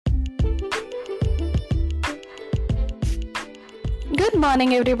Good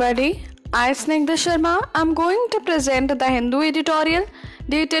morning, everybody. I, Snigdha Sharma, am going to present the Hindu editorial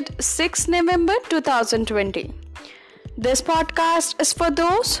dated 6 November 2020. This podcast is for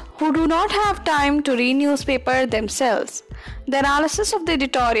those who do not have time to read newspaper themselves. The analysis of the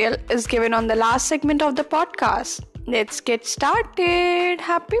editorial is given on the last segment of the podcast. Let's get started.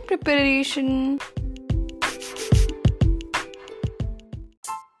 Happy preparation.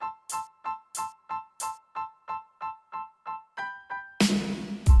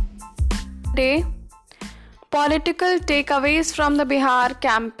 Today, political takeaways from the Bihar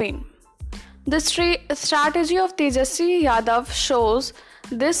campaign. The strategy of Tejasvi Yadav shows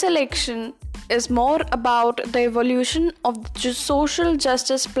this election is more about the evolution of the social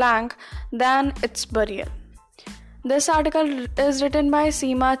justice plank than its burial. This article is written by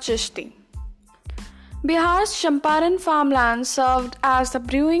Seema Chishti. Bihar's Champaran farmland served as the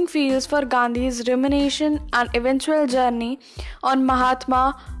brewing fields for Gandhi's rumination and eventual journey on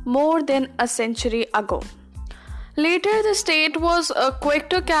Mahatma more than a century ago. Later, the state was quick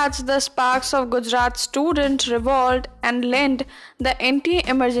to catch the sparks of Gujarat's student revolt and lend the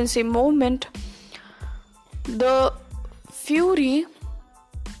anti-emergency movement the fury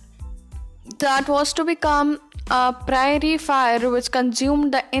that was to become a prairie fire which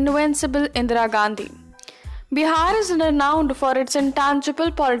consumed the invincible Indira Gandhi. Bihar is renowned for its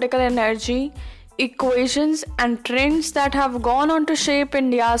intangible political energy, equations, and trends that have gone on to shape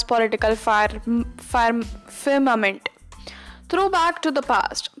India's political firmament. Throwback to the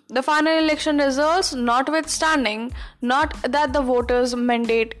past. The final election results notwithstanding, not that the voters'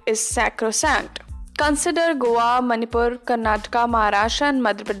 mandate is sacrosanct. Consider Goa, Manipur, Karnataka, Maharashtra, and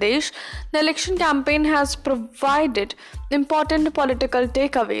Madhya Pradesh. The election campaign has provided important political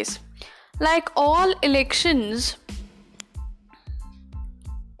takeaways. Like all elections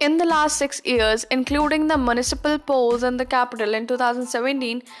in the last 6 years, including the municipal polls in the capital in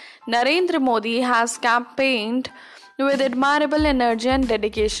 2017, Narendra Modi has campaigned with admirable energy and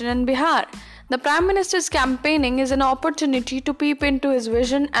dedication in Bihar. The Prime Minister's campaigning is an opportunity to peep into his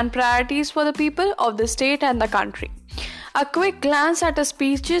vision and priorities for the people of the state and the country. A quick glance at his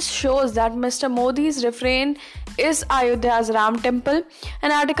speeches shows that Mr. Modi's refrain is Ayodhya's Ram Temple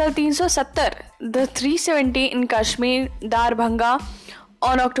and Article 370, the 370 in Kashmir, Darbhanga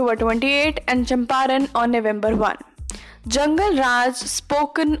on October 28 and Champaran on November 1. Jungle Raj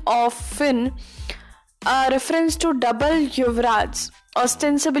spoken of in a reference to double Yuvraj,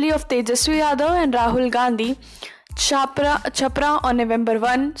 ostensibly of Tejasvi Yadav and Rahul Gandhi, Chhapra on November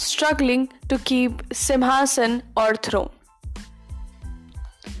 1, struggling to keep Simhasan or throne.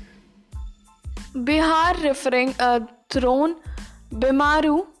 Bihar referring throne,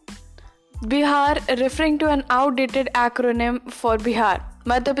 Bimaru, Bihar referring to an outdated acronym for Bihar.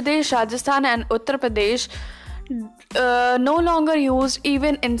 Madhya Pradesh, Rajasthan and Uttar Pradesh no longer used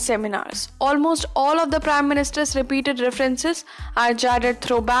even in seminars. Almost all of the Prime Minister's repeated references are jaded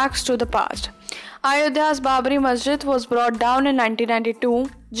throwbacks to the past. Ayodhya's Babri Masjid was brought down in 1992.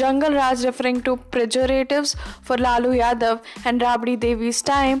 Jungle Raj referring to pejoratives for Lalu Yadav and Rabdi Devi's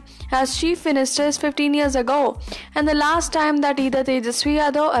time as chief ministers 15 years ago, and the last time that either Tejasvi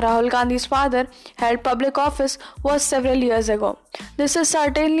Yadav or Rahul Gandhi's father held public office was several years ago. This is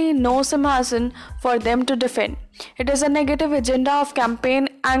certainly no Simhasan for them to defend. It is a negative agenda of campaign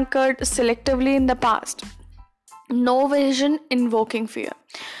anchored selectively in the past. No vision invoking fear.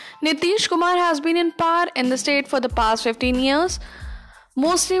 Nitish Kumar has been in power in the state for the past 15 years,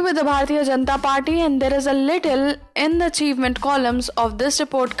 mostly with the Bharatiya Janata Party, and there is a little in the achievement columns of this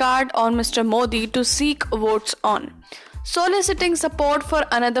report card on Mr. Modi to seek votes on. Soliciting support for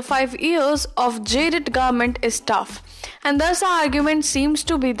another 5 years of jaded government is tough, and thus the argument seems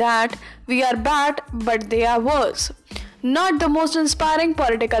to be that we are bad but they are worse. Not the most inspiring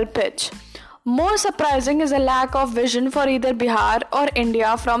political pitch. More surprising is a lack of vision for either Bihar or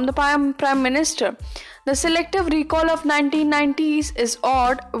India from the Prime Minister. The selective recall of 1990s is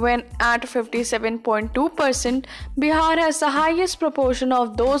odd when at 57.2%, Bihar has the highest proportion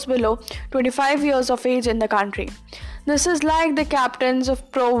of those below 25 years of age in the country. This is like the captains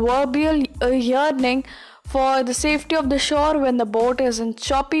of proverbial yearning for the safety of the shore when the boat is in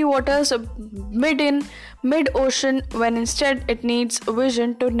choppy waters mid-ocean when instead it needs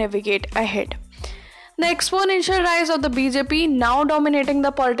vision to navigate ahead. The exponential rise of the BJP, now dominating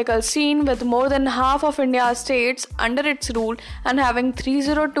the political scene with more than half of India's states under its rule and having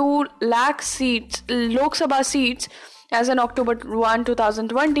 302 lakh seats, Lok Sabha seats as on October 1,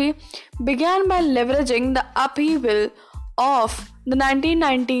 2020, began by leveraging the upheaval of the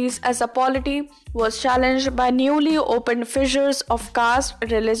 1990s as the polity was challenged by newly opened fissures of caste,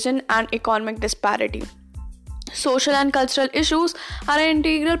 religion and economic disparity. Social and cultural issues are an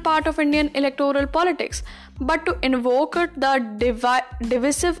integral part of Indian electoral politics, but to invoke the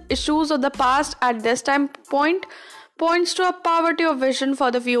divisive issues of the past at this time points to a poverty of vision for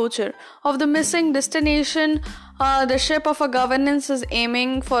the future, of the missing destination. The ship of a governance is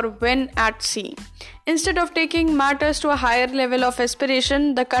aiming for win at sea. Instead of taking matters to a higher level of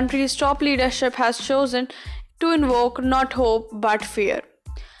aspiration, the country's top leadership has chosen to invoke not hope but fear.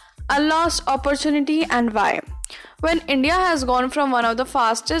 A lost opportunity, and why? When India has gone from one of the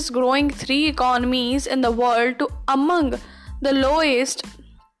fastest growing three economies in the world to among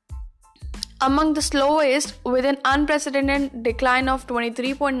the slowest, with an unprecedented decline of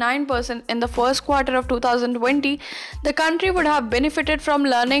 23.9% in the first quarter of 2020, the country would have benefited from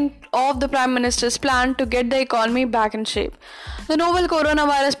learning of the Prime Minister's plan to get the economy back in shape. The novel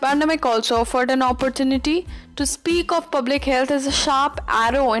coronavirus pandemic also offered an opportunity to speak of public health as a sharp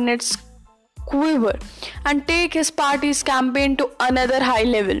arrow in its quiver and take his party's campaign to another high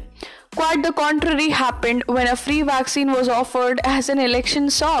level. Quite the contrary happened when a free vaccine was offered as an election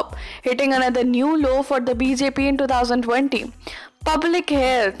sop, hitting another new low for the BJP in 2020. Public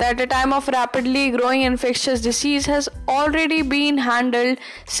health at a time of rapidly growing infectious disease has already been handled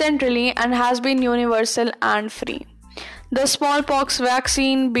centrally and has been universal and free. The smallpox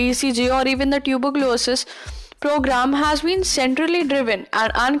vaccine, BCG, or even the tuberculosis program has been centrally driven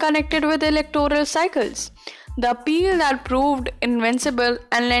and unconnected with electoral cycles. The appeal that proved invincible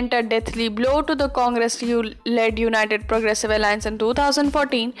and lent a deathly blow to the Congress-led United Progressive Alliance in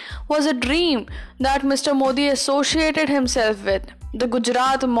 2014 was a dream that Mr. Modi associated himself with. The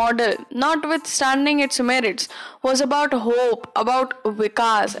Gujarat model, notwithstanding its merits, was about hope, about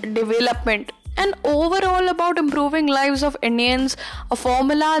vikas, development, and overall about improving lives of Indians, a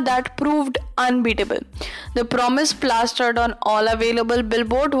formula that proved unbeatable. The promise plastered on all available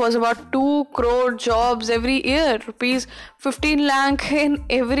billboard was about 2 crore jobs every year, rupees 15 lakh in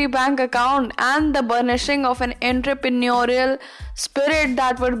every bank account, and the burnishing of an entrepreneurial spirit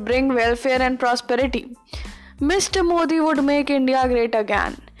that would bring welfare and prosperity. Mr. Modi would make India great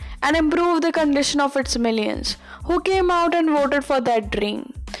again and improve the condition of its millions who came out and voted for that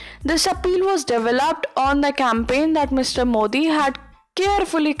dream. This appeal was developed on the campaign that Mr. Modi had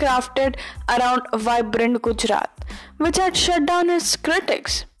carefully crafted around vibrant Gujarat, which had shut down his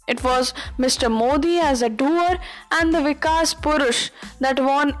critics. It was Mr. Modi as a doer and the Vikas Purush that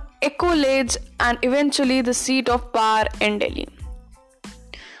won accolades and eventually the seat of power in Delhi.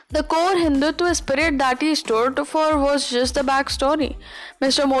 The core Hindutva spirit that he stood for was just the backstory.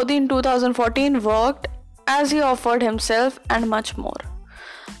 Mr. Modi in 2014 worked as he offered himself and much more.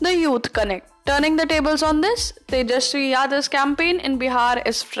 The Youth Connect. Turning the tables on this, Tejasvi Yadav's campaign in Bihar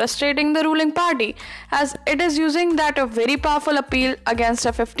is frustrating the ruling party as it is using that a very powerful appeal against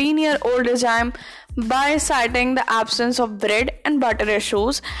a 15-year-old regime by citing the absence of bread and butter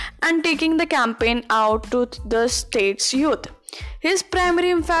issues and taking the campaign out to the state's youth. His primary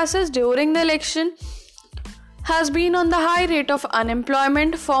emphasis during the election has been on the high rate of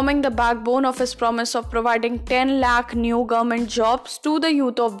unemployment, forming the backbone of his promise of providing 10 lakh new government jobs to the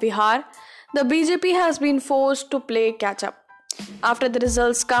youth of Bihar. The BJP has been forced to play catch up. After the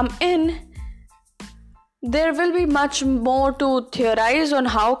results come in, there will be much more to theorize on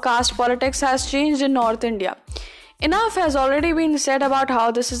how caste politics has changed in North India. Enough has already been said about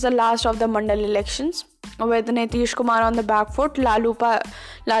how this is the last of the Mandal elections, with Nitish Kumar on the back foot,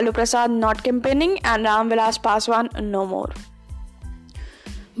 Lalu Prasad not campaigning, and Ram Vilas Paswan no more.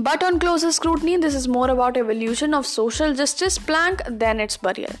 But on closer scrutiny, this is more about evolution of social justice plank than its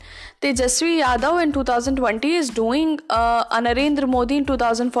burial. Tejasvi Yadav in 2020 is doing a Narendra Modi in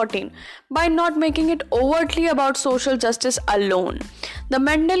 2014 by not making it overtly about social justice alone. The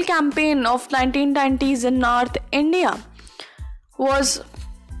Mandal campaign of 1990s in North India was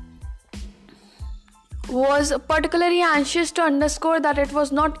particularly anxious to underscore that it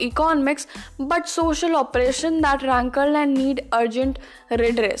was not economics but social oppression that rankled and need urgent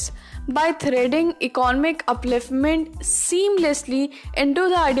redress. By threading economic upliftment seamlessly into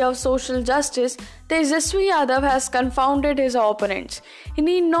the idea of social justice, Tejasvi Yadav has confounded his opponents. He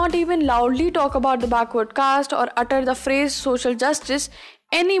need not even loudly talk about the backward caste or utter the phrase social justice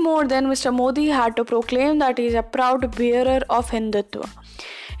any more than Mr. Modi had to proclaim that he is a proud bearer of Hindutva.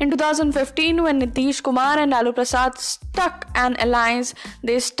 In 2015, when Nitish Kumar and Lalu Prasad struck an alliance,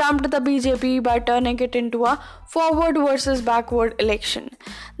 they stumped the BJP by turning it into a forward versus backward election.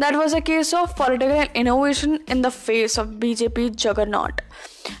 That was a case of political innovation in the face of BJP juggernaut.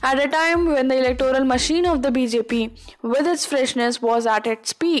 At a time when the electoral machine of the BJP, with its freshness, was at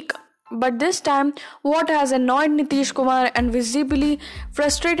its peak. But this time, what has annoyed Nitish Kumar and visibly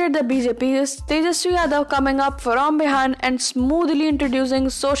frustrated the BJP is Tejaswi Yadav coming up from behind and smoothly introducing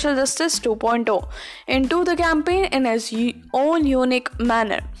Social Justice 2.0 into the campaign in his own unique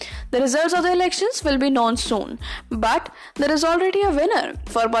manner. The results of the elections will be known soon, but there is already a winner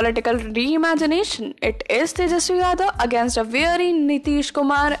for political reimagination. It is Tejaswi Yadav against a weary Nitish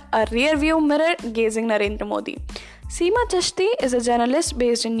Kumar, a rear-view mirror-gazing Narendra Modi. Seema Chashti is a journalist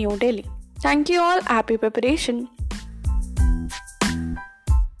based in New Delhi. Thank you all. Happy preparation.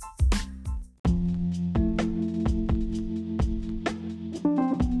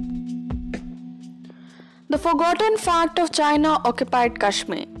 The forgotten fact of China occupied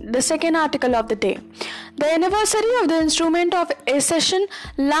Kashmir. The second article of the day. The anniversary of the instrument of accession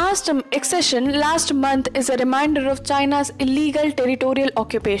last month is a reminder of China's illegal territorial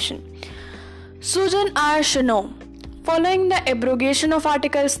occupation. Sujan R. Shino. Following the abrogation of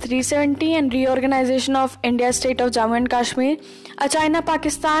Articles 370 and reorganization of India's state of Jammu and Kashmir, a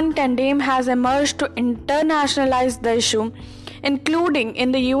China-Pakistan tandem has emerged to internationalize the issue, including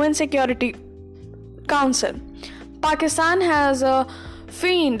in the UN Security Council. Pakistan has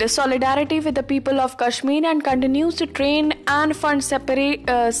feigned solidarity with the people of Kashmir and continues to train and fund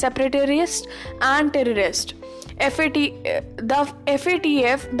separatists and terrorists.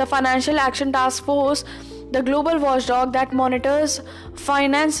 FATF, the Financial Action Task Force, the global watchdog that monitors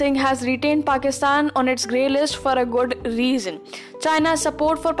financing, has retained Pakistan on its grey list for a good reason. China's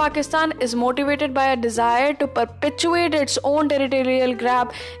support for Pakistan is motivated by a desire to perpetuate its own territorial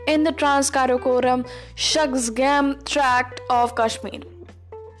grab in the Trans-Karakoram Shakzgam tract of Kashmir,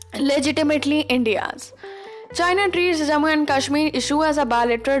 legitimately India's. China treats the Jammu and Kashmir issue as a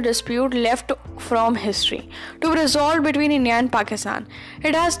bilateral dispute left from history to be resolved between India and Pakistan.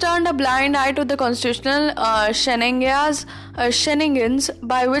 It has turned a blind eye to the constitutional shenanigans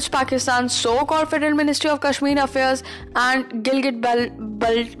by which Pakistan's so-called Federal Ministry of Kashmir Affairs and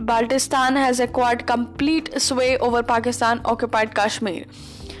Gilgit-Baltistan has acquired complete sway over Pakistan-occupied Kashmir.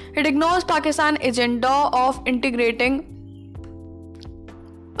 It ignores Pakistan's agenda of integrating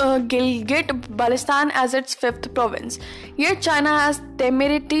Gilgit-Baltistan as its fifth province. Yet China has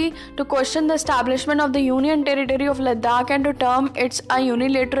temerity to question the establishment of the Union Territory of Ladakh and to term it a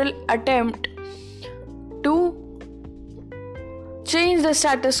unilateral attempt to change the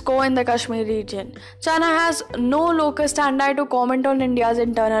status quo in the Kashmir region. China has no locus standi to comment on India's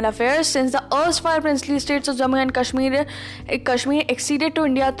internal affairs since the erstwhile princely states of Jammu and Kashmir acceded to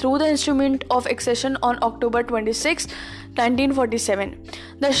India through the instrument of accession on October 26, 1947.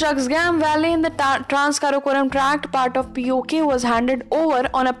 The Shakzgam Valley in the Trans-Karakoram tract, part of POK, was handed over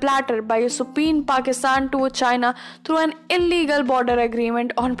on a platter by a supine Pakistan to China through an illegal border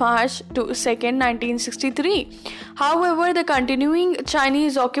agreement on March 2, 1963. However, the continuing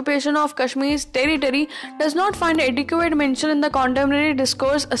Chinese occupation of Kashmir's territory does not find adequate mention in the contemporary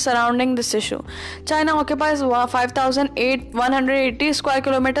discourse surrounding this issue. China occupies 5,180 square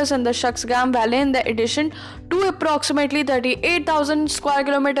kilometers in the Shakzgam Valley in addition to approximately 38,000 square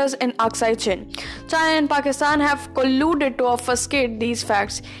kilometers in Aksai Chin. China and Pakistan have colluded to obfuscate these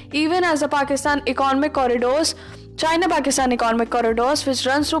facts, even as the China-Pakistan economic corridors, which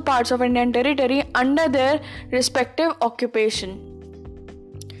runs through parts of Indian territory under their respective occupation.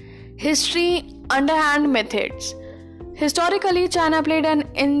 History, underhand methods. Historically, China played an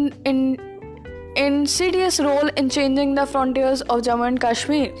insidious role in changing the frontiers of Jammu and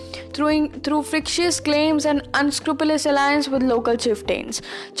Kashmir through frictious claims and unscrupulous alliance with local chieftains.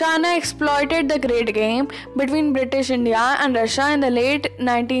 China exploited the great game between British India and Russia in the late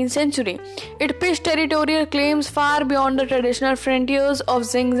 19th century. It pitched territorial claims far beyond the traditional frontiers of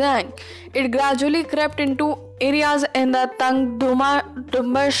Xinjiang. It gradually crept into areas in the Thnovember,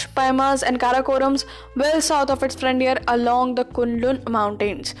 Paimas and Karakorams well south of its frontier along the Kunlun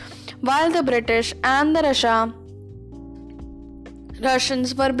mountains. While the British and the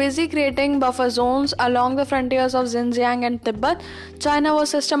Russians were busy creating buffer zones along the frontiers of Xinjiang and Tibet, China was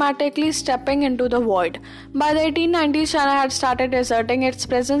systematically stepping into the void. By the 1890s, China had started asserting its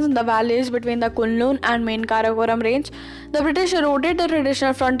presence in the valleys between the Kunlun and main Karakoram range. The British eroded the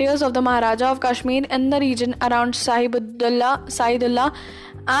traditional frontiers of the Maharaja of Kashmir in the region around Saidullah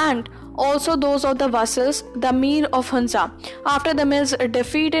and also those of the vassals, the Mir of Hunza. After the Mir's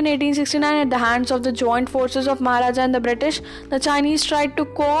defeat in 1869 at the hands of the joint forces of Maharaja and the British, the Chinese tried to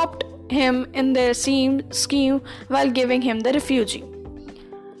co-opt him in their scheme while giving him the refugee.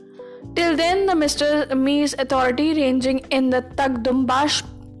 Till then, the Mir's authority, ranging in the Tagdumbash,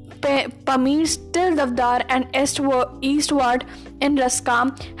 Pamir, Til Davdar and eastward in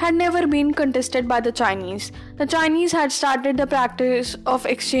Raskam, had never been contested by the Chinese. The Chinese had started the practice of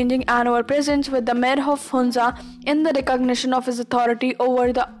exchanging annual presents with the mayor of Hunza in the recognition of his authority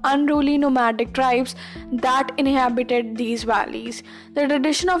over the unruly nomadic tribes that inhabited these valleys. The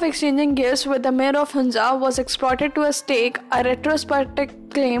tradition of exchanging gifts with the mayor of Hunza was exploited to stake a retrospective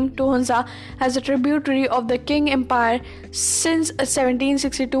claim to Hunza as a tributary of the Qing Empire since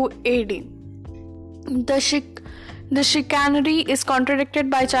 1762 AD. The chicanery is contradicted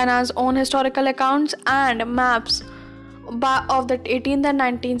by China's own historical accounts and maps of the 18th and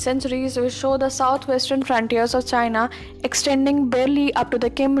 19th centuries, which show the southwestern frontiers of China extending barely up to the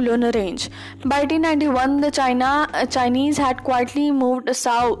Kunlun range. By 1891, the Chinese had quietly moved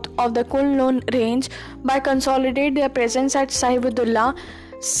south of the Kunlun range by consolidating their presence at Sahidullah,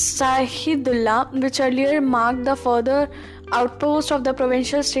 which earlier marked the further outpost of the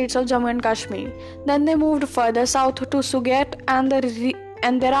provincial states of Jammu and Kashmir. Then they moved further south to Sugat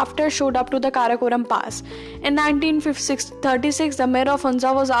and thereafter showed up to the Karakoram Pass. In 1936, the mayor of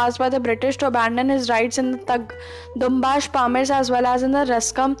Hunza was asked by the British to abandon his rights in the Dumbash Pamirs as well as in the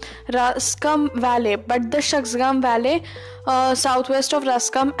Raskam Valley, but the Shaksgam Valley, southwest of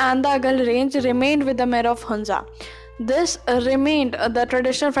Raskam, and the Agal Range remained with the mayor of Hunza. This remained the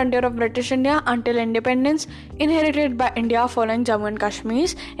traditional frontier of British India until independence, inherited by India following Jammu and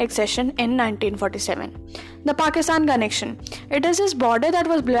Kashmir's accession in 1947. The Pakistan connection. It is this border that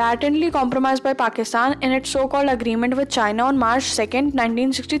was blatantly compromised by Pakistan in its so-called agreement with China on March 2,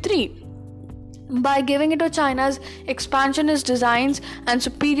 1963. By giving it to China's expansionist designs and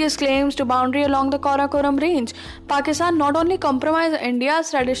spurious claims to boundary along the Karakoram range, Pakistan not only compromised India's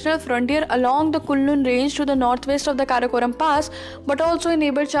traditional frontier along the Kunlun range to the northwest of the Karakoram Pass, but also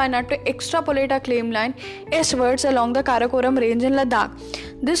enabled China to extrapolate a claim line eastwards along the Karakoram range in Ladakh.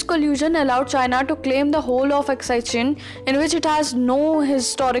 This collusion allowed China to claim the whole of Cochin, in which it has no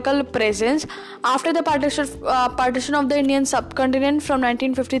historical presence. After the partition of the Indian subcontinent from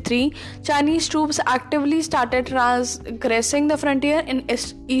 1953, Chinese troops actively started transgressing the frontier in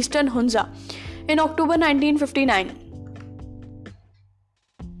eastern Hunza. In October 1959,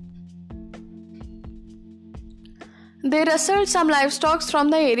 they wrestled some livestock from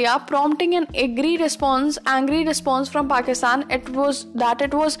the area, prompting an angry response from Pakistan. It was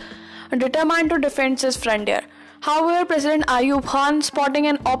determined to defend its frontier. However, President Ayub Khan, spotting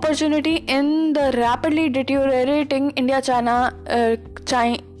an opportunity in the rapidly deteriorating India-China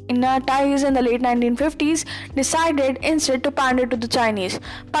ties in the late 1950s, decided instead to pander to the Chinese.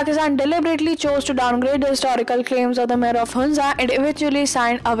 Pakistan deliberately chose to downgrade the historical claims of the mayor of Hunza and eventually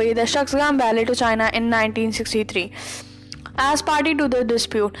signed away the Shaksgam Valley to China in 1963. As party to the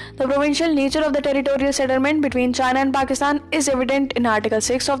dispute, the provincial nature of the territorial settlement between China and Pakistan is evident in Article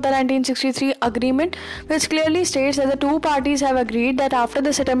 6 of the 1963 agreement, which clearly states that the two parties have agreed that after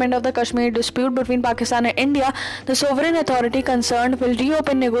the settlement of the Kashmir dispute between Pakistan and India, the sovereign authority concerned will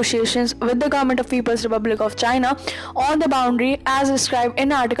reopen negotiations with the government of People's Republic of China on the boundary as described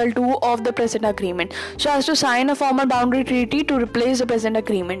in Article 2 of the present agreement, so as to sign a formal boundary treaty to replace the present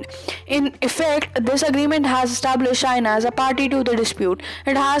agreement. In effect, this agreement has established China as a party to the dispute.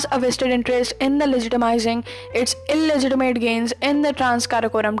 It has a vested interest in the legitimizing its illegitimate gains in the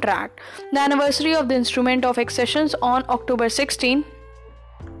Trans-Karakoram Tract. The anniversary of the instrument of accessions on October 16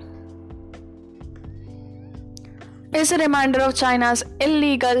 is a reminder of China's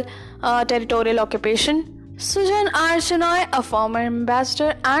illegal territorial occupation. Sujan R. Shenoy, a former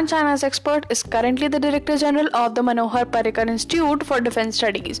ambassador and China's expert, is currently the Director General of the Manohar Parrikar Institute for Defense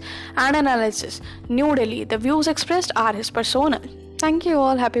Studies and Analysis, New Delhi. The views expressed are his personal. Thank you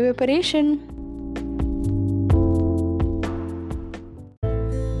all. Happy preparation.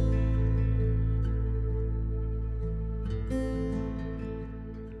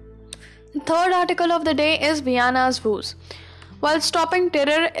 The third article of the day is Vienna's woes. While stopping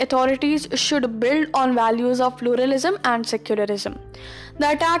terror, authorities should build on values of pluralism and secularism.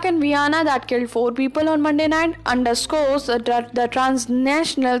 The attack in Vienna that killed 4 people on Monday night underscores the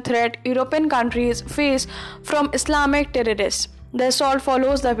transnational threat European countries face from Islamic terrorists. The assault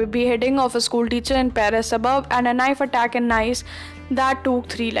follows the beheading of a school teacher in Paris suburb and a knife attack in Nice that took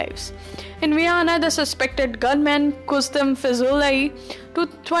 3 lives. In Vienna, the suspected gunman Kustem Fizulai,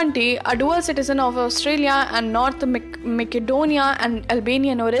 20, a dual citizen of Australia and North Macedonia and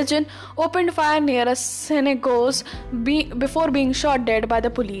Albanian origin, opened fire near a synagogue before being shot dead by the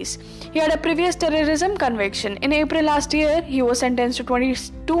police. He had a previous terrorism conviction. In April last year, he was sentenced to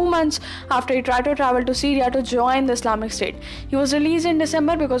 22 months after he tried to travel to Syria to join the Islamic State. He was released in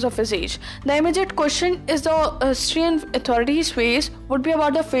December because of his age. The immediate question is the Austrian authorities face would be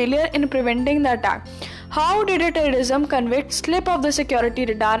about the failure in preventing the attack. How did a terrorism convict slip off the security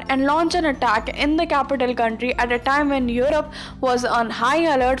radar and launch an attack in the capital country at a time when Europe was on high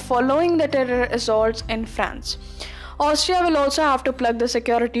alert following the terror assaults in France? Austria will also have to plug the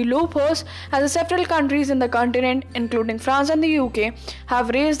security loopholes as several countries in the continent, including France and the UK,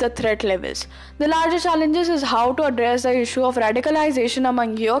 have raised the threat levels. The larger challenges is how to address the issue of radicalization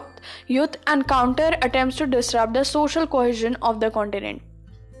among youth and counter attempts to disrupt the social cohesion of the continent.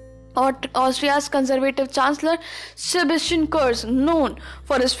 Austria's conservative chancellor Sebastian Kurz, known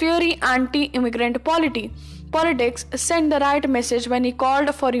for his fiery anti-immigrant politics, sent the right message when he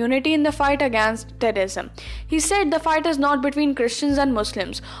called for unity in the fight against terrorism. He said the fight is not between Christians and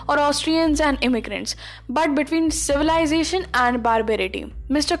Muslims or Austrians and immigrants, but between civilization and barbarity.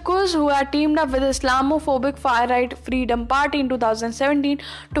 Mr. Kurz, who had teamed up with the Islamophobic far-right Freedom Party in 2017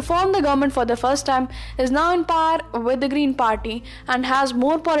 to form the government for the first time, is now in power with the Green Party and has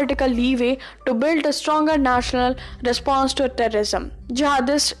more political leeway to build a stronger national response to terrorism.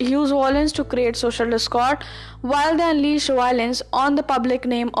 Jihadists use violence to create social discord while they unleash violence on the public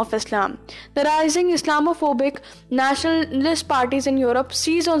name of Islam. The rising Islamophobic nationalist parties in Europe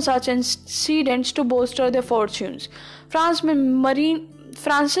seize on such incidents to bolster their fortunes. France's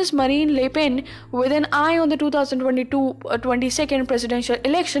Marine Le Pen, with an eye on the 2022 presidential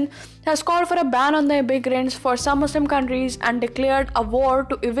election, has called for a ban on the immigrants for some Muslim countries and declared a war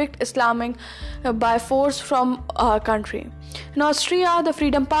to evict Islam by force from her country. In Austria, the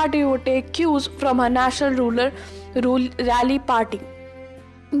Freedom Party would take cues from her national rally party.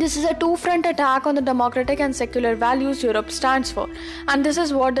 This is a two-front attack on the democratic and secular values Europe stands for, and this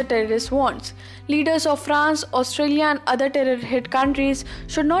is what the terrorist wants. Leaders of France, Australia and other terror-hit countries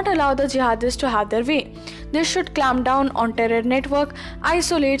should not allow the jihadists to have their way. They should clamp down on terror network,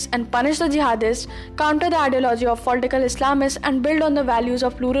 isolate and punish the jihadists, counter the ideology of political Islamists and build on the values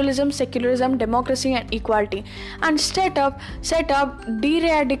of pluralism, secularism, democracy and equality, and set up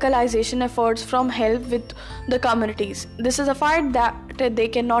de-radicalization efforts from help with the communities. This is a fight that they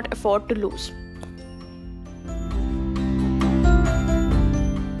cannot afford to lose.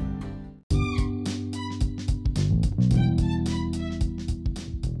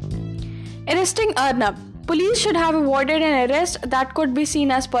 Arresting Arnab. Police should have avoided an arrest that could be seen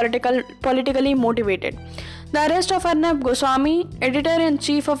as politically motivated. The arrest of Arnab Goswami,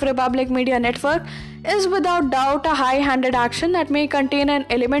 editor-in-chief of Republic Media Network, is without doubt a high-handed action that may contain an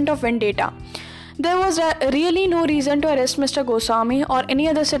element of vendetta. There was really no reason to arrest Mr. Goswami or any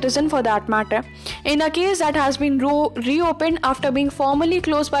other citizen for that matter, in a case that has been reopened after being formally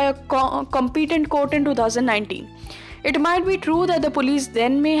closed by a competent court in 2019. It might be true that the police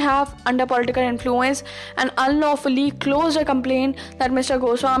then may have, under political influence, and unlawfully closed a complaint that Mr.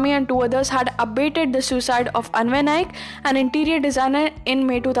 Goswami and two others had abated the suicide of Anvay Naik, an interior designer, in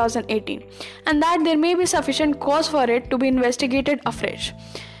May 2018, and that there may be sufficient cause for it to be investigated afresh.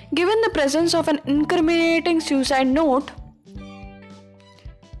 Given the presence of an incriminating suicide note,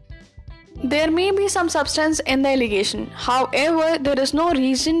 there may be some substance in the allegation. However, there is no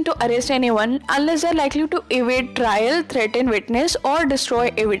reason to arrest anyone unless they are likely to evade trial, threaten witness, or destroy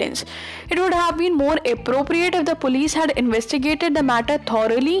evidence. It would have been more appropriate if the police had investigated the matter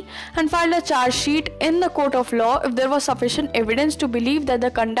thoroughly and filed a charge sheet in the court of law if there was sufficient evidence to believe that the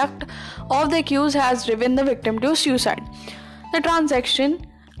conduct of the accused has driven the victim to suicide. The transaction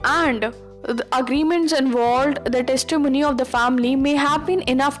and the agreements involved the testimony of the family may have been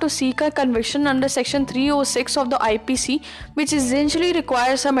enough to seek a conviction under Section 306 of the IPC, which essentially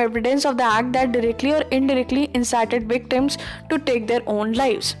requires some evidence of the act that directly or indirectly incited victims to take their own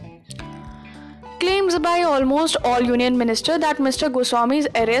lives. Claims by almost all union ministers that Mr. Goswami's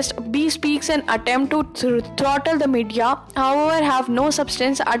arrest bespeaks an attempt to throttle the media, however, have no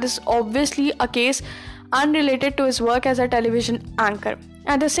substance, and is obviously a case unrelated to his work as a television anchor.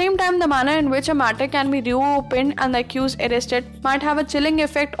 At the same time, the manner in which a matter can be reopened and the accused arrested might have a chilling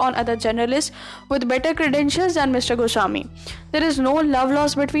effect on other journalists with better credentials than Mr. Goswami. There is no love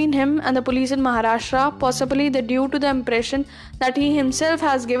lost between him and the police in Maharashtra, possibly due to the impression that he himself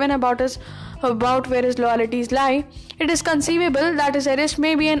has given about where his loyalties lie. It is conceivable that his arrest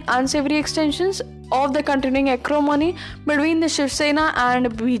may be an unsavory extension of the continuing acrimony between the Shiv Sena and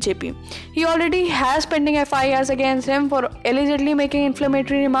BJP. He already has pending FIRs against him for allegedly making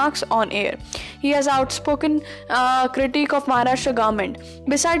inflammatory remarks on air. He has outspoken critique of Maharashtra government.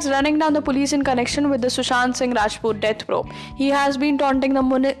 Besides running down the police in connection with the Sushant Singh Rajput death probe, he has been taunting the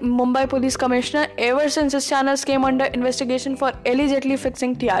Mumbai police commissioner ever since his channels came under investigation for allegedly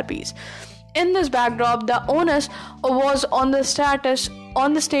fixing TRPs. In this backdrop, the onus was on the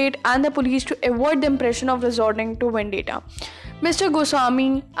state and the police to avoid the impression of resorting to vendetta. Mr.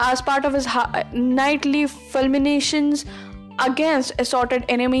 Goswami, as part of his nightly fulminations against assorted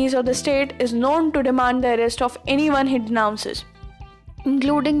enemies of the state, is known to demand the arrest of anyone he denounces,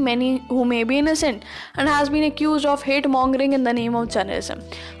 including many who may be innocent, and has been accused of hate mongering in the name of journalism.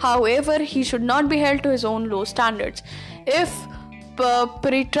 However, he should not be held to his own low standards. If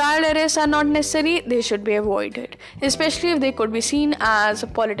pre-trial arrests are not necessary, they should be avoided, especially if they could be seen as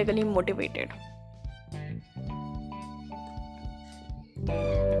politically motivated.